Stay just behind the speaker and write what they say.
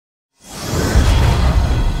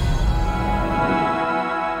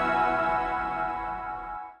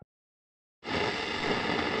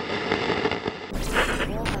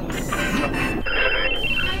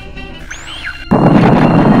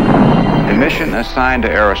mission assigned to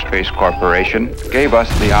Aerospace Corporation gave us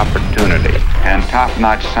the opportunity, and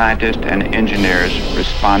top-notch scientists and engineers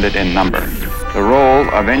responded in number. The role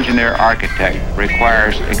of engineer-architect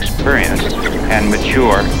requires experienced and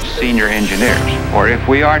mature senior engineers. For if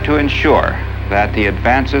we are to ensure that the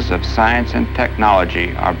advances of science and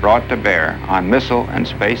technology are brought to bear on missile and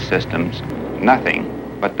space systems,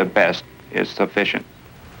 nothing but the best is sufficient.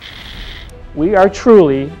 We are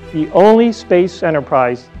truly the only space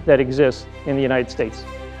enterprise that exists in the United States.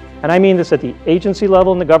 And I mean this at the agency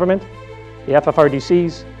level in the government, the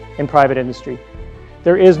FFRDCs, and private industry.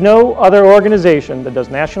 There is no other organization that does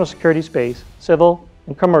national security space, civil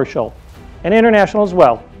and commercial, and international as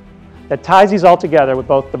well, that ties these all together with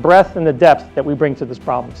both the breadth and the depth that we bring to this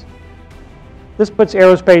problems. This puts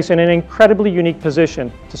aerospace in an incredibly unique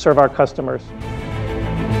position to serve our customers.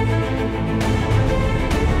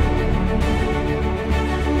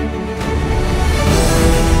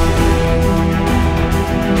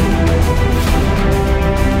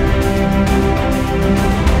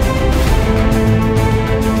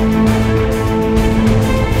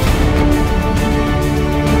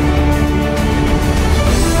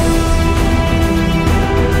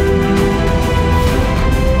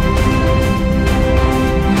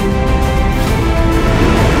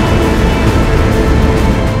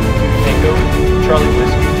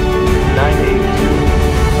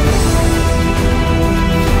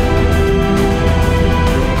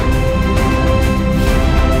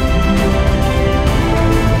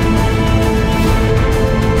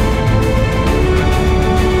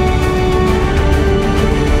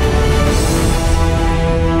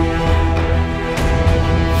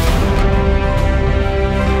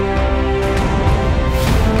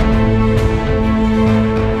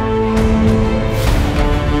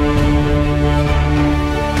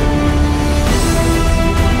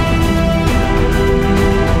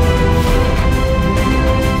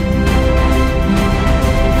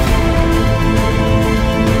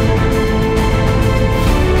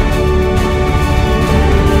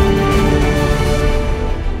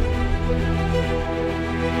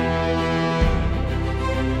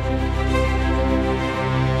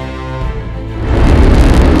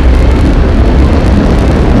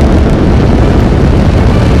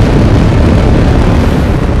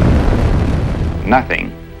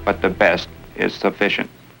 Nothing but the best is sufficient.